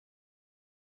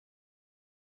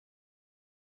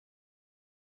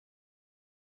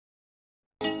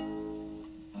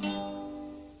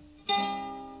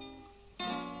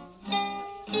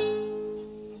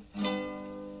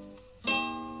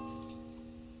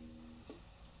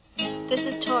This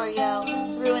is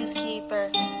Toriel, Ruin's Keeper.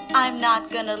 I'm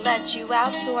not gonna let you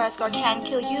out so Asgore can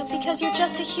kill you because you're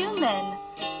just a human.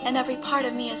 And every part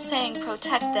of me is saying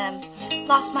protect them.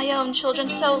 Lost my own children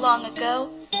so long ago.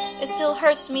 It still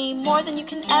hurts me more than you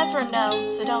can ever know.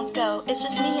 So don't go, it's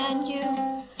just me and you.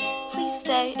 Please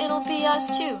stay, it'll be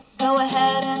us too. Go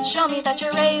ahead and show me that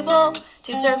you're able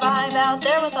to survive out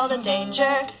there with all the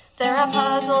danger. There are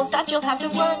puzzles that you'll have to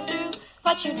work through,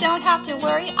 but you don't have to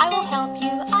worry, I will help you.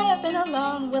 I have been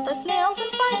alone with the snails and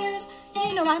spiders.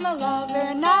 You know I'm a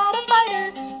lover, not a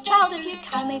fighter. Child, if you'd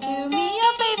kindly do me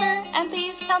a favor, and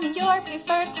please tell me your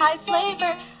preferred pie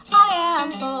flavor. I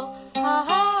am full of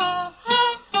love,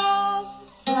 love,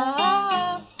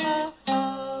 love,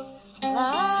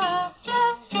 love.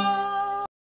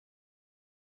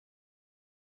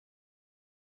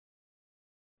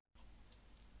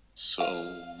 So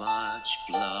much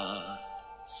blood,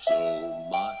 so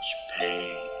much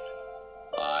pain,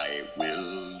 I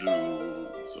will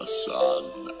lose a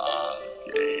son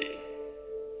again.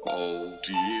 Oh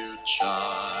dear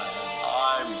child,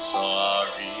 I'm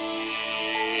sorry.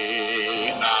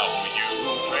 Now you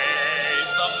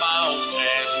face the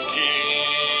Mountain King.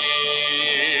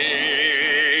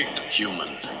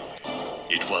 Human,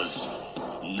 it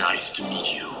was nice to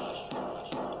meet you.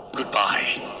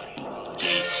 Goodbye.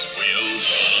 This will be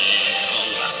the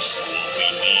last soul we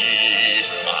need.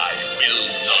 I will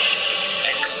not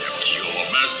accept your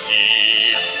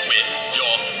mercy. With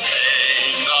your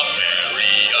pain, the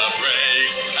barrier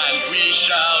breaks, and we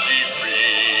shall be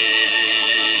free.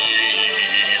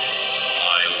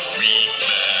 I'll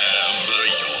remember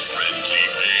your friendly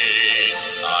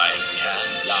face. I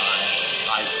can't lie,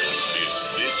 I will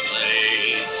miss this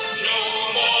place. No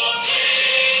more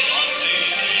pain or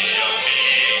safety of me.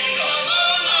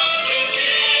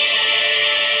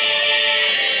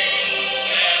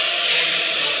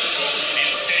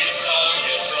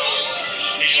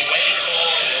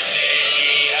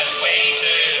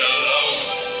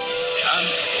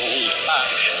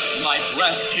 My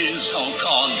breath is all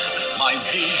gone, my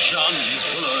vision is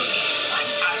blurred. I'm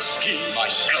asking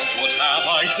myself, what have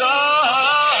I done?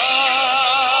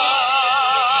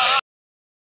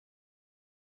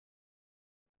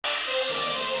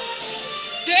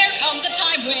 There comes a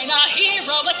time when a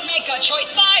hero must make a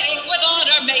choice, fighting with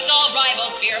honor, make all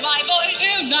rivals fear. My boy,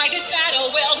 tonight this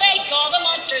battle will make all the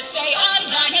monsters say,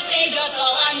 Undine has saved us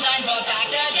all, Undine brought back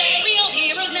the day. Real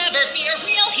heroes never fear,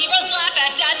 real heroes laugh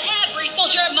at death. Every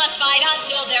soldier must fight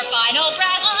until their final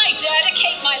breath. I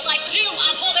dedicate my life to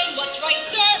upholding what's right,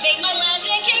 serving my land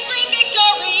and king, bring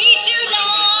victory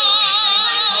tonight.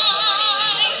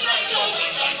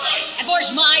 I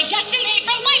forged my destiny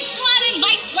from my blood and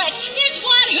my sweat. There's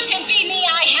one who can beat me,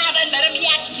 I haven't met him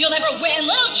yet. You'll never win,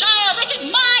 little child, this is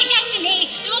my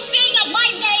destiny. You will sing of my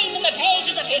name in the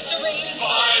pages of history.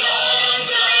 Fight on,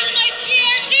 raise my spear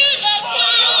to the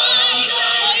sky.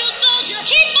 Loyal soldier,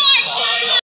 keep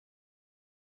marching.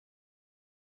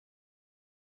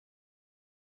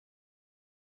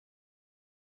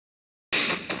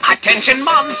 Attention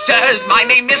monsters, my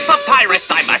name is Papyrus.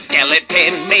 I'm a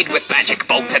skeleton made with magic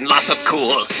bolts and lots of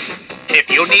cool. If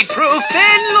you need proof,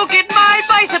 then look at my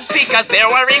biceps, because they're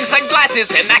wearing sunglasses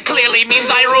and that clearly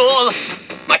means I rule.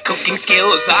 My cooking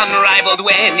skills unrivaled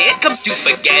when it comes to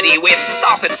spaghetti with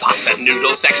sauce and pasta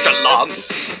noodles extra long.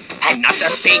 And not a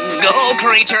single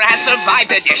creature has survived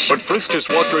the dish. But Frisk just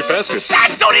walked right past it.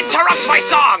 Sans, don't interrupt my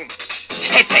song!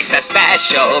 It takes a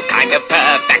special kind of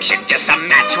perfection just to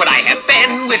match what I have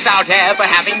been without ever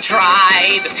having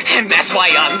tried. And that's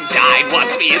why Undine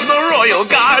wants me in the Royal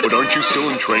Guard. But aren't you still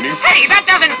in training? Hey, that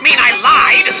doesn't mean I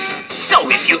lied!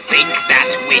 So if you think that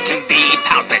we can be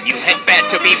pals, then you had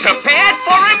better be prepared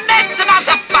for immense amounts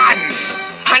of fun!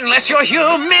 Unless you're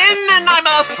human, and I'm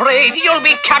afraid you'll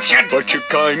be captured! But you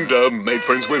kinda made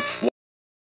friends with...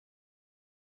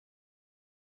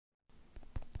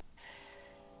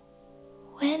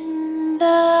 When the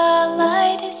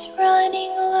light is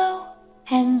running low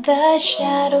and the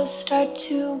shadows start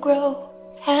to grow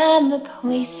and the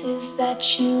places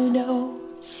that you know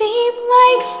seem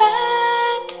like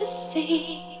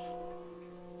fantasy,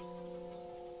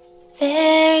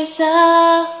 there's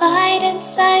a light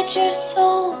inside your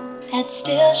soul that's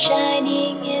still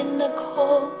shining in the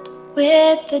cold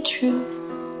with the truth,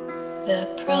 the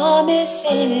promise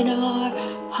in our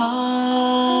hearts.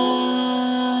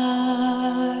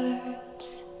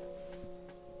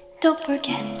 Don't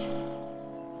forget,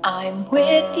 I'm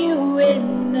with you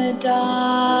in the dark.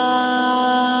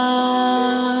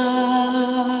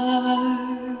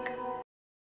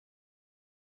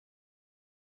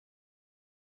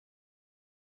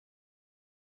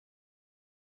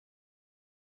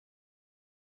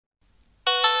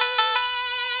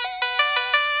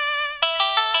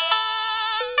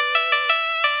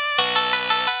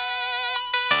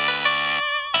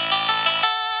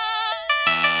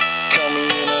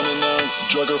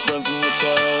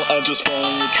 Undetale, I just follow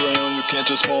your trail. You can't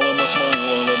just follow my smile.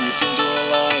 All of your sins are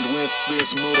aligned with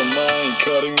this mood of mine,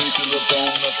 cutting me to the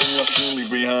bone, nothing left to leave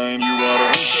behind. You ought to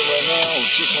reach it right now,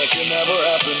 just like it never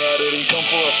happened. I didn't come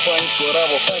for a fight, but I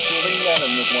will fight till the end.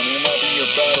 And this one here might be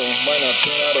your battle, might not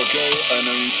turn out okay. I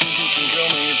know you think you can kill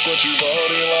me, but you've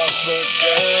already lost the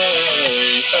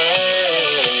game.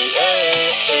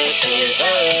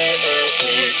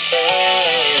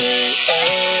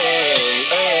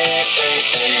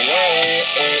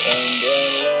 And I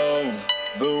love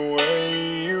the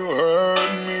way you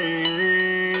hurt me.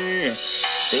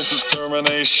 It's a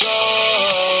termination. Oh,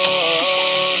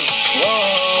 oh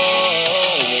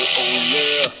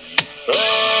yeah. Oh,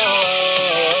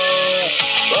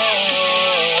 oh,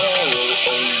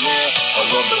 oh yeah. I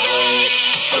love the way,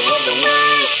 I love the way,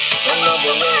 I love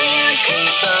the way you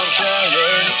keep on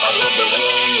trying. I love the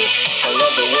way, I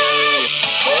love the way,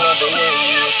 I love the way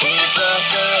you keep on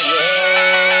trying.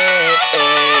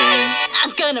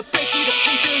 I'm gonna break you to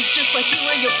pieces just like you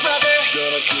were your brother.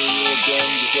 Gonna kill you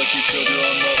again just like you killed your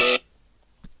own mother.